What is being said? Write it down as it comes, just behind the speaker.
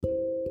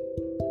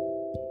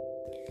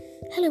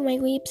Hello, my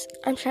weeps.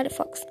 I'm Shadow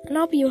Fox, and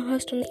I'll be your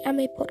host on the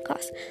Ame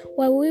Podcast,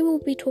 where we will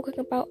be talking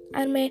about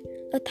anime,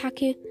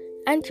 otaku,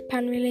 and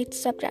Japan-related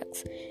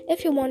subjects.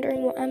 If you're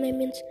wondering what anime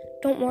means,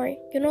 don't worry,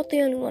 you're not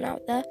the only one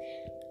out there.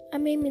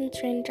 Anime means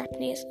in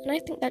Japanese, and I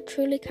think that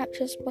truly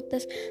captures what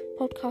this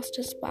podcast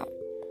is about.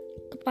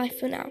 Goodbye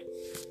for now.